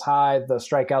ERA is high, the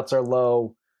strikeouts are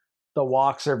low, the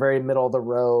walks are very middle of the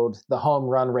road, the home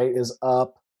run rate is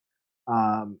up.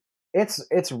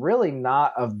 It's really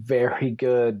not a very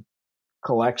good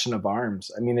collection of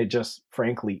arms. I mean, it just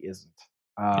frankly isn't.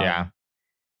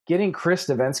 Getting Chris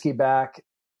Davinsky back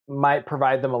might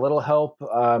provide them a little help.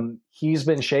 He's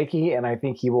been shaky, and I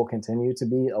think he will continue to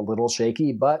be a little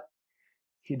shaky, but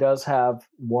he does have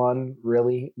one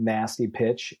really nasty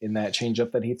pitch in that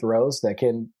changeup that he throws that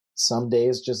can some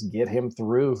days just get him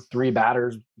through 3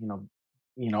 batters,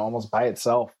 almost by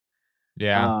itself.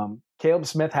 Yeah. Caleb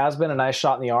Smith has been a nice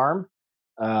shot in the arm.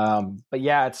 But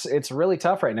yeah, it's really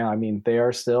tough right now. I mean, they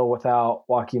are still without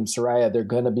Joakim Soraya. They're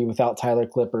going to be without Tyler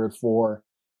Clippard for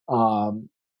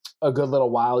a good little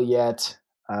while yet.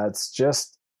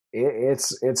 It's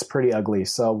pretty ugly.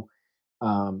 So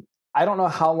I don't know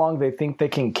how long they think they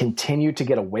can continue to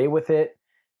get away with it.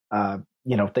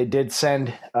 They did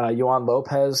send Yohan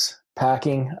Lopez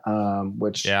packing,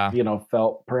 which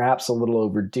felt perhaps a little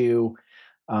overdue.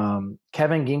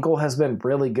 Kevin Ginkel has been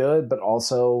really good, but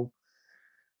also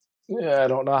I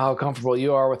don't know how comfortable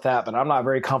you are with that, but I'm not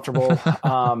very comfortable.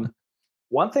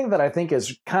 One thing that I think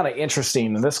is kind of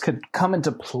interesting, and this could come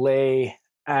into play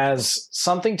as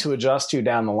something to adjust to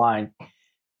down the line,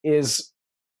 is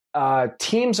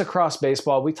teams across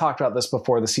baseball, we talked about this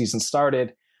before the season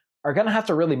started, are going to have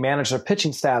to really manage their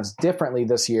pitching staffs differently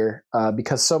this year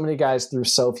because so many guys threw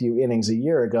so few innings a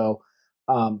year ago.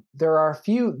 There are a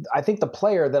few. I think the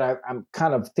player that I'm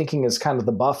kind of thinking is kind of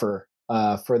the buffer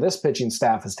for this pitching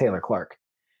staff is Taylor Clark.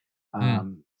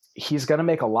 He's going to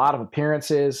make a lot of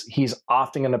appearances. He's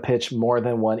often going to pitch more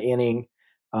than one inning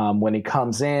when he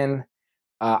comes in.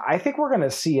 I think we're going to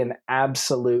see an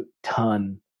absolute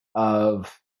ton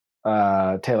of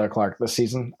Taylor Clark this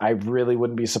season. I really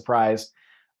wouldn't be surprised.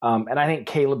 And I think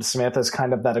Caleb Smith is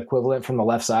kind of that equivalent from the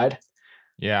left side.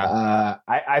 Yeah.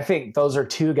 I think those are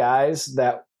two guys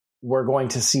that we're going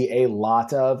to see a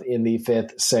lot of in the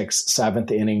 5th, 6th,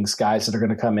 7th innings, guys that are going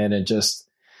to come in and just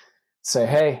say,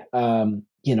 hey,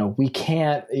 we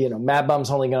can't, Mad Bum's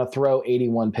only going to throw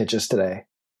 81 pitches today.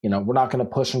 We're not going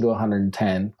to push him to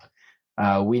 110.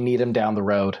 We need him down the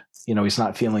road. He's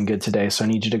not feeling good today. So I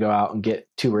need you to go out and get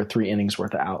 2 or 3 innings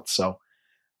worth of outs. So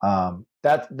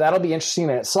that'll be interesting in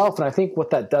itself. And I think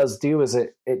what that does do is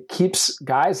it keeps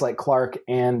guys like Clark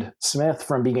and Smith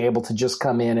from being able to just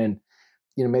come in and,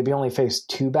 maybe only face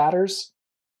 2 batters.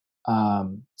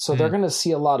 So they're going to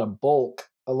see a lot of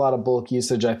bulk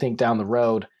usage, I think, down the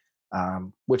road,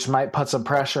 which might put some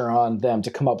pressure on them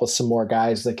to come up with some more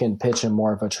guys that can pitch in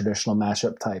more of a traditional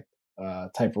matchup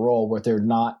type role where they're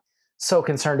not so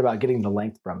concerned about getting the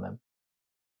length from them.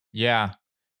 Yeah.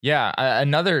 Yeah.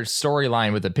 Another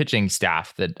storyline with the pitching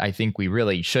staff that I think we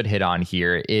really should hit on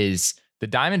here is the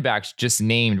Diamondbacks just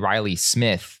named Riley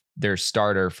Smith their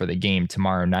starter for the game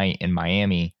tomorrow night in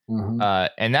Miami. Mm-hmm.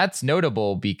 And that's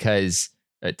notable because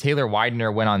Taylor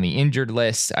Widener went on the injured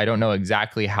list. I don't know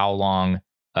exactly how long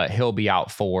he'll be out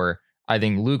for. I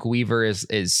think Luke Weaver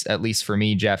is at least for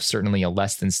me, Jeff, certainly a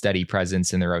less than steady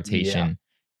presence in the rotation. Yeah.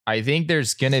 I think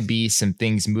there's going to be some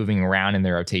things moving around in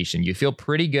the rotation. You feel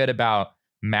pretty good about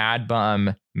Mad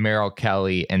Bum, Merrill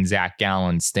Kelly, and Zach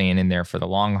Gallen staying in there for the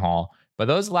long haul. But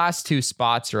those last 2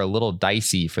 spots are a little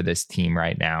dicey for this team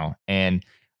right now. And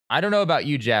I don't know about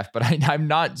you, Jeff, but I'm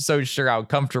not so sure how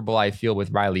comfortable I feel with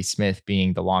Riley Smith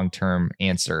being the long-term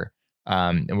answer.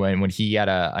 When he had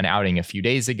an outing a few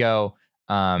days ago,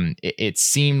 it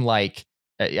seemed like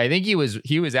I think he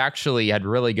was actually had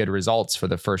really good results for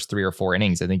the first 3 or 4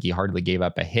 innings. I think he hardly gave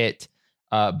up a hit,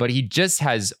 but he just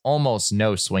has almost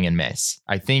no swing and miss.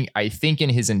 I think in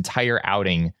his entire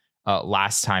outing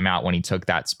last time out when he took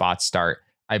that spot start,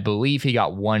 I believe he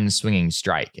got 1 swinging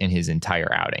strike in his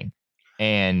entire outing.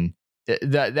 And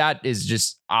that is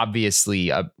just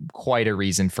obviously quite a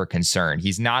reason for concern.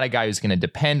 He's not a guy who's going to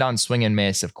depend on swing and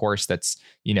miss. Of course, that's,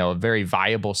 a very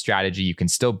viable strategy. You can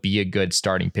still be a good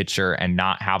starting pitcher and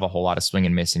not have a whole lot of swing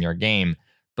and miss in your game.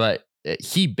 But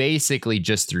he basically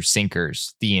just threw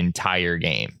sinkers the entire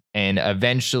game. And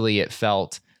eventually it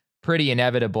felt pretty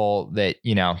inevitable that,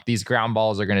 these ground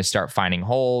balls are going to start finding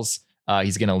holes.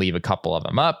 He's going to leave a couple of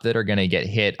them up that are going to get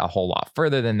hit a whole lot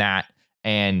further than that.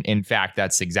 And in fact,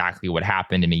 that's exactly what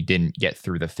happened. And he didn't get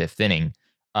through the 5th inning.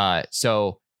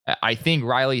 So I think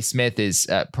Riley Smith is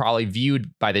probably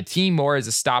viewed by the team more as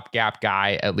a stopgap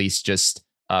guy, at least just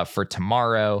for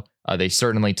tomorrow. They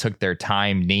certainly took their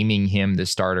time naming him the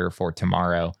starter for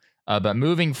tomorrow. But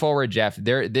moving forward, Jeff,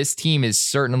 this team is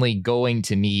certainly going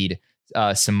to need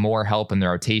some more help in the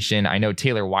rotation. I know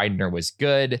Taylor Widener was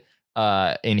good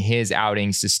in his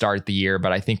outings to start the year,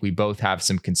 but I think we both have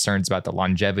some concerns about the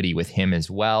longevity with him as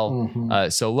well. Mm-hmm.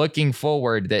 So looking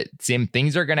forward, that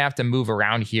things are going to have to move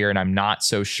around here, and I'm not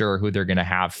so sure who they're going to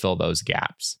have fill those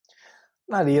gaps.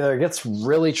 Not either. It gets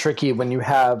really tricky when you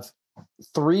have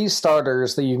 3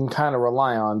 starters that you can kind of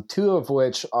rely on, 2 of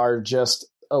which are just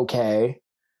okay.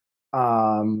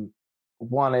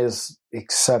 One is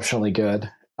exceptionally good.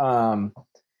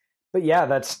 But yeah,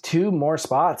 that's 2 more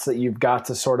spots that you've got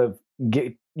to sort of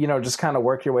get, just kind of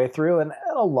work your way through. And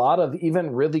a lot of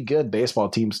even really good baseball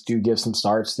teams do give some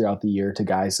starts throughout the year to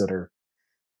guys that are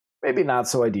maybe not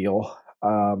so ideal.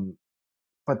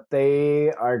 But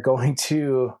they are going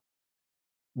to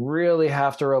really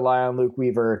have to rely on Luke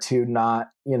Weaver to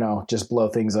not, just blow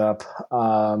things up.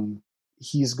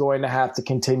 He's going to have to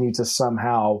continue to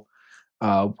somehow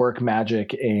work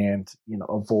magic and,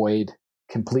 avoid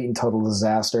complete and total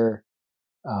disaster.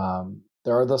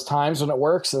 There are those times when it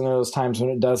works and there are those times when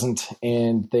it doesn't,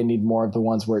 and they need more of the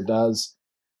ones where it does.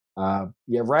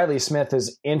 Riley Smith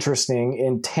is interesting.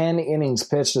 In 10 innings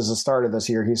pitched as a starter this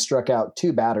year, he struck out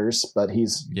 2 batters, but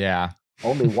he's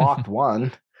only walked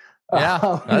 1.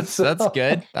 That's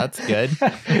good. That's good.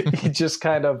 You just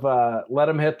kind of let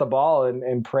him hit the ball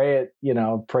and pray it,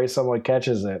 pray someone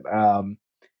catches it.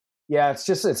 Yeah,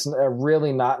 it's a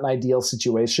really not an ideal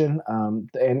situation. And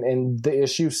the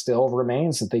issue still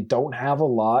remains that they don't have a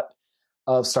lot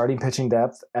of starting pitching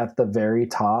depth at the very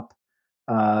top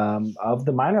of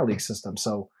the minor league system.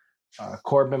 So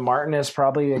Corbin Martin is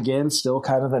probably, again, still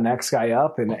kind of the next guy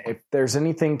up. And if there's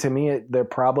anything to me, they're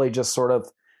probably just sort of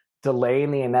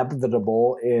delaying the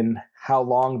inevitable in how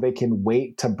long they can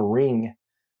wait to bring,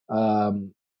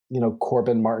 Corbin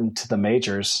Martin to the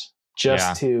majors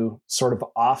just to sort of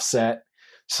offset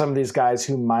some of these guys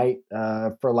who might,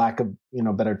 for lack of,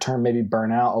 better term, maybe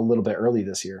burn out a little bit early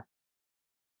this year.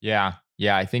 Yeah.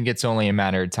 Yeah. I think it's only a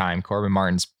matter of time. Corbin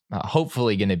Martin's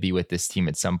hopefully going to be with this team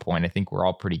at some point. I think we're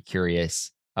all pretty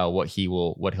curious what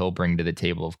he'll bring to the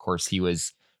table. Of course, he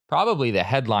was probably the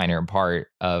headliner part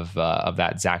of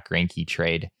that Zach Greinke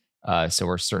trade. So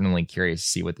we're certainly curious to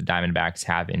see what the Diamondbacks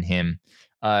have in him.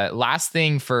 Last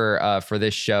thing for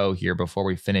this show here before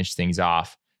we finish things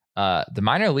off, the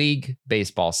minor league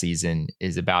baseball season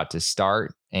is about to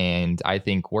start, and I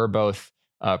think we're both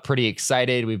pretty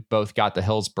excited. We've both got the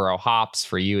Hillsboro Hops.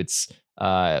 For you, it's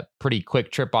a pretty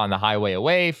quick trip on the highway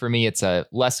away. For me, it's a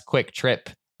less quick trip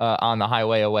on the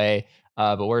highway away.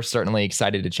 But we're certainly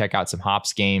excited to check out some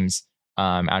Hops games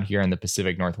out here in the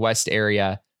Pacific Northwest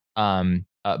area.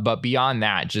 But beyond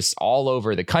that, just all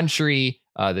over the country,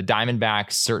 the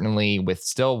Diamondbacks, certainly with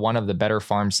still one of the better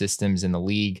farm systems in the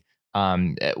league.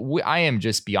 I am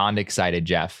just beyond excited,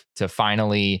 Jeff, to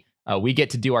finally we get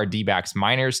to do our D-backs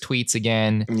minors tweets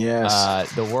again.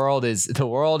 Yes, the world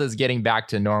is getting back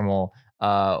to normal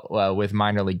with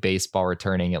minor league baseball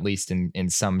returning, at least in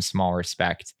some small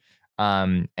respect.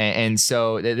 And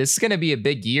so this is going to be a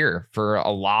big year for a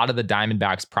lot of the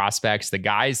Diamondbacks prospects, the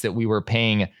guys that we were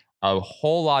paying a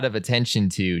whole lot of attention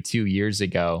to 2 years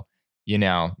ago.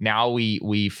 Now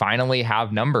we finally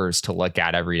have numbers to look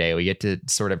at every day. We get to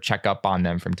sort of check up on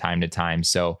them from time to time.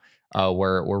 So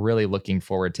we're really looking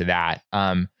forward to that.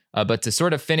 But to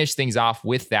sort of finish things off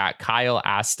with that, Kyle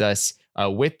asked us,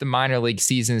 with the minor league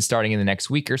season starting in the next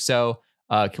week or so,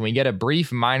 can we get a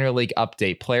brief minor league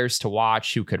update? Players to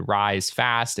watch who could rise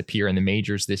fast, appear in the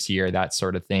majors this year, that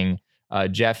sort of thing.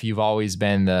 Jeff, you've always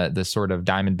been the sort of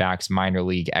Diamondbacks minor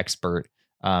league expert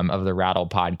of the Rattle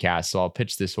podcast. So I'll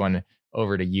pitch this one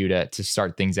over to you to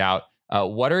start things out.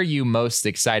 What are you most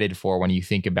excited for when you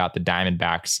think about the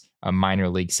Diamondbacks minor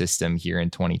league system here in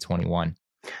 2021?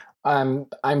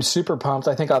 I'm super pumped.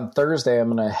 I think on Thursday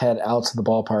I'm going to head out to the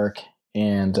ballpark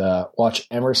and watch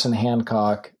Emerson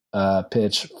Hancock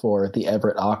pitch for the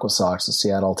Everett Aqua Sox, the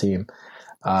Seattle team.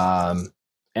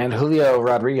 And Julio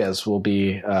Rodriguez will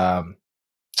be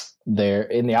there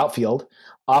in the outfield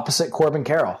opposite Corbin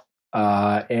Carroll.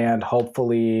 And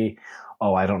hopefully,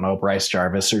 I don't know, Bryce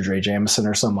Jarvis or Dre Jamison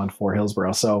or someone for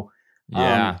Hillsboro. So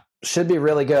should be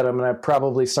really good. I'm going to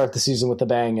probably start the season with a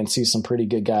bang and see some pretty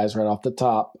good guys right off the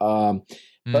top.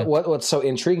 But what's so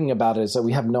intriguing about it is that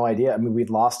we have no idea. I mean, we'd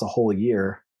lost a whole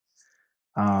year.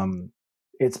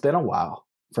 It's been a while,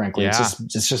 frankly. Yeah.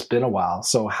 It's just been a while.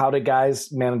 So how do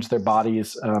guys manage their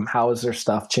bodies? How has their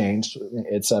stuff changed,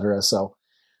 et cetera? So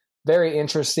very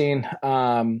interesting.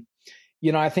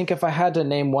 I think if I had to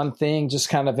name one thing, just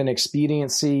kind of an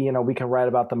expediency, we can write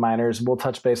about the minors. We'll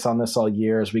touch base on this all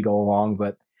year as we go along,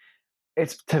 but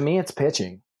to me, it's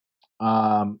pitching.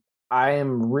 I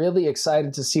am really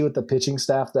excited to see what the pitching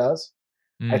staff does.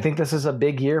 I think this is a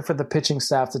big year for the pitching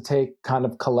staff to take kind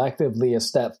of collectively a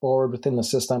step forward within the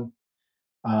system.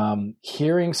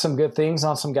 Hearing some good things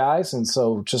on some guys. And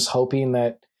so just hoping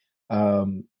that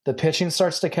the pitching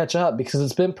starts to catch up because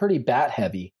it's been pretty bat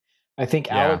heavy. I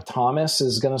think Alec Thomas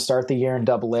is going to start the year in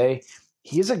Double-A.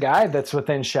 He's a guy that's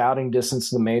within shouting distance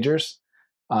to the majors.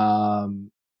 Geraldo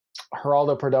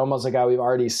Perdomo is a guy we've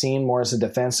already seen more as a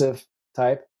defensive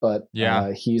type, but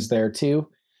he's there too.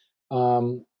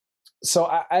 So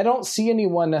I don't see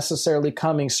anyone necessarily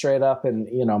coming straight up and,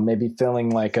 maybe feeling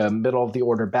like a middle of the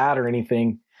order bat or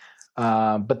anything.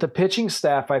 But the pitching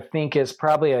staff, I think, is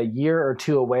probably a year or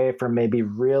two away from maybe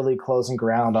really closing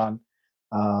ground on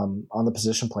the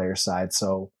position player side.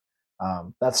 So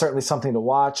that's certainly something to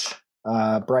watch.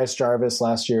 Bryce Jarvis,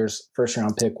 last year's first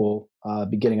round pick, will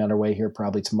be getting underway here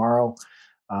probably tomorrow.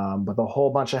 With a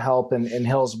whole bunch of help in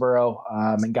Hillsboro,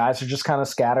 and guys are just kind of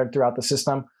scattered throughout the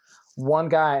system. One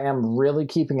guy I am really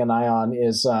keeping an eye on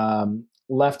is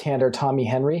left-hander Tommy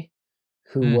Henry,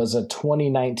 who was a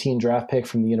 2019 draft pick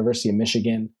from the University of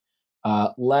Michigan.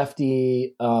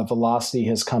 Lefty velocity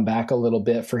has come back a little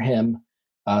bit for him.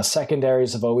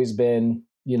 Secondaries have always been,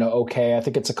 okay. I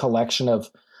think it's a collection of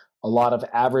a lot of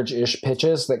average-ish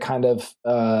pitches that kind of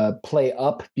play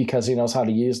up because he knows how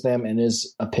to use them and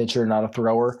is a pitcher, not a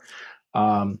thrower.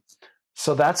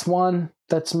 So that's one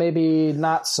that's maybe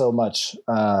not so much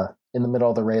in the middle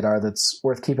of the radar that's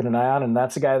worth keeping an eye on. And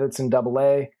that's a guy that's in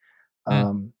AA,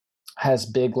 has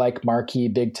big, like marquee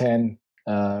Big Ten,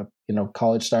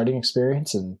 college starting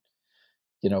experience. And,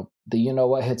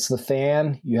 what hits the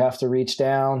fan, you have to reach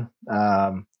down.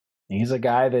 He's a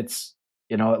guy that's,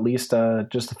 at least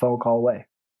just a phone call away.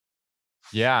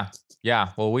 Yeah.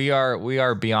 Well, we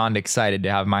are beyond excited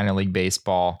to have minor league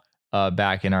baseball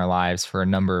back in our lives for a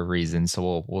number of reasons.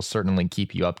 So we'll certainly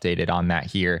keep you updated on that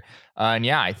here. And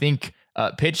yeah, I think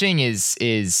pitching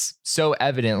is so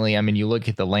evidently, I mean, you look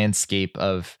at the landscape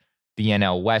of the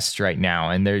NL West right now,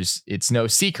 and it's no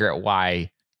secret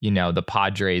why, the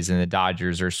Padres and the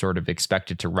Dodgers are sort of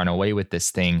expected to run away with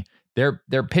this thing.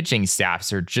 Their pitching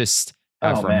staffs are just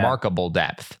of remarkable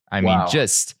depth. I mean,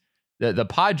 just the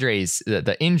Padres,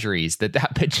 the injuries that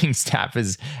pitching staff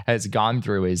has gone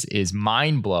through is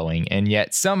mind blowing. And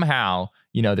yet somehow,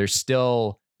 they're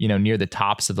still, near the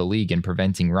tops of the league in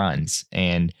preventing runs.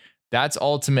 And that's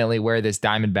ultimately where this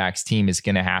Diamondbacks team is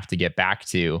going to have to get back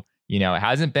to. It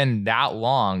hasn't been that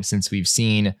long since we've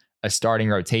seen a starting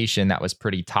rotation that was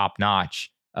pretty top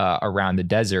notch around the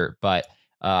desert. But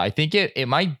I think it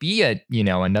might be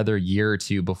another year or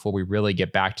two before we really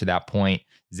get back to that point.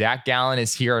 Zach Gallen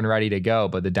is here and ready to go,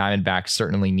 but the Diamondbacks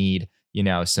certainly need,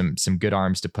 some good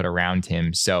arms to put around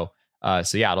him. So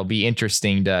yeah, it'll be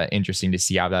interesting to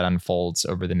see how that unfolds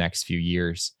over the next few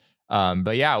years.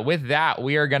 But yeah, with that,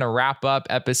 we are going to wrap up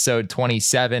episode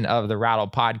 27 of the Rattle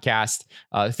Podcast.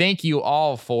 Thank you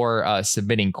all for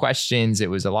submitting questions. It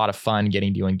was a lot of fun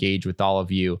getting to engage with all of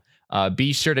you.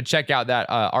 Be sure to check out that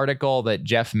article that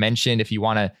Jeff mentioned if you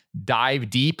want to dive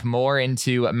deep more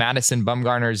into Madison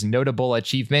Bumgarner's notable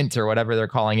achievement, or whatever they're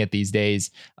calling it these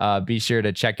days. Be sure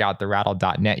to check out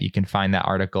therattle.net. You can find that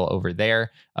article over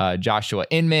there. Joshua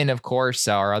Inman, of course,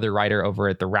 our other writer over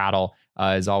at The Rattle,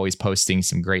 is always posting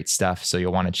some great stuff, so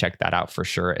you'll want to check that out for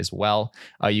sure as well.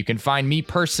 You can find me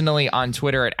personally on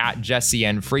Twitter at Jesse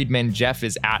N. Friedman. Jeff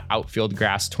is at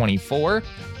OutfieldGrass24.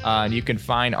 And you can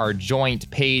find our joint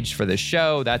page for the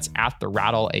show. That's at The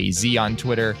Rattle AZ on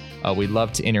Twitter. We'd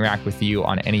love to interact with you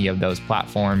on any of those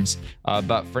platforms.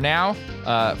 But for now,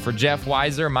 for Jeff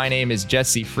Weiser, my name is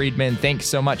Jesse Friedman. Thanks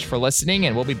so much for listening,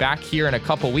 and we'll be back here in a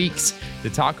couple weeks to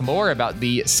talk more about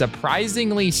the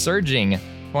surprisingly surging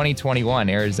 2021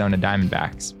 Arizona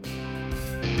Diamondbacks.